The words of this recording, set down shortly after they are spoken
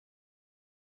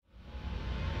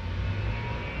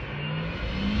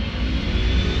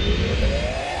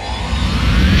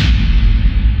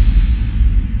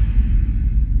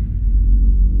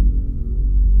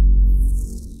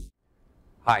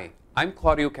Hi, I'm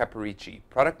Claudio Caparici,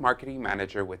 Product Marketing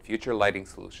Manager with Future Lighting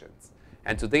Solutions,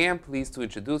 and today I'm pleased to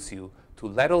introduce you to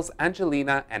LEDiL's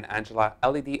Angelina and Angela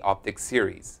LED Optics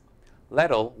series.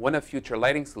 LEDiL, one of Future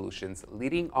Lighting Solutions'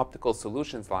 leading optical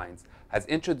solutions lines, has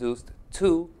introduced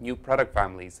two new product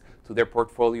families to their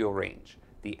portfolio range,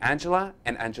 the Angela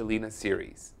and Angelina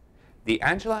series. The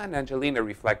Angela and Angelina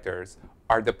reflectors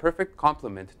are the perfect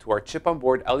complement to our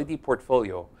chip-on-board LED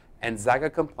portfolio and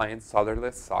Zhaga-Compliant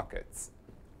solderless sockets.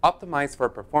 Optimized for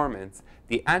performance,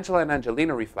 the Angela and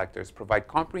Angelina reflectors provide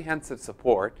comprehensive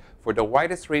support for the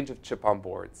widest range of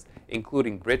chip-on-boards,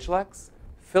 including Bridgelux,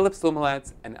 Philips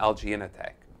Lumileds, and LG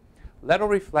Innotek. LEDiL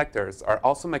reflectors are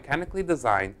also mechanically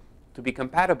designed to be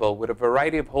compatible with a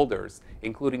variety of holders,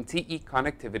 including TE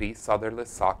connectivity solderless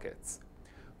sockets.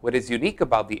 What is unique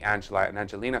about the Angela and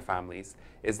Angelina families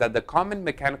is that the common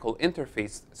mechanical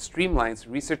interface streamlines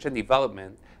research and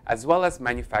development as well as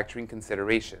manufacturing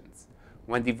considerations.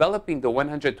 When developing the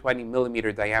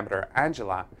 120mm diameter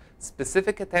Angela,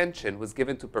 specific attention was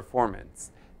given to performance.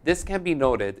 This can be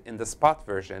noted in the Spot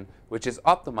version, which is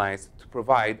optimized to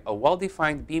provide a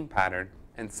well-defined beam pattern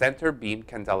and center beam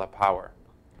candela power.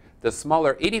 The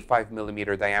smaller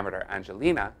 85mm diameter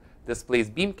Angelina displays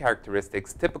beam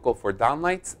characteristics typical for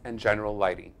downlights and general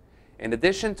lighting. In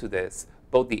addition to this,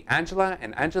 both the Angela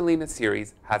and Angelina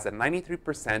series has a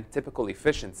 93% typical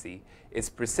efficiency, is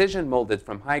precision molded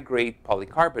from high-grade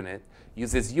polycarbonate,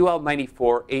 uses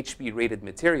UL94 HB rated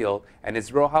material, and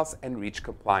is RoHS and REACH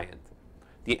compliant.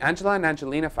 The Angela and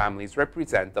Angelina families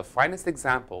represent the finest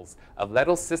examples of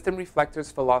LEDiL's system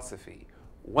reflectors philosophy: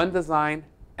 one design,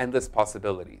 endless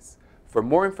possibilities. For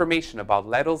more information about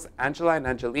LEDiL's Angela and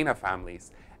Angelina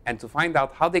families, and to find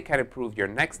out how they can improve your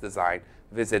next design,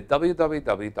 visit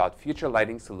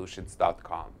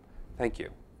www.futurelightingsolutions.com. Thank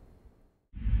you.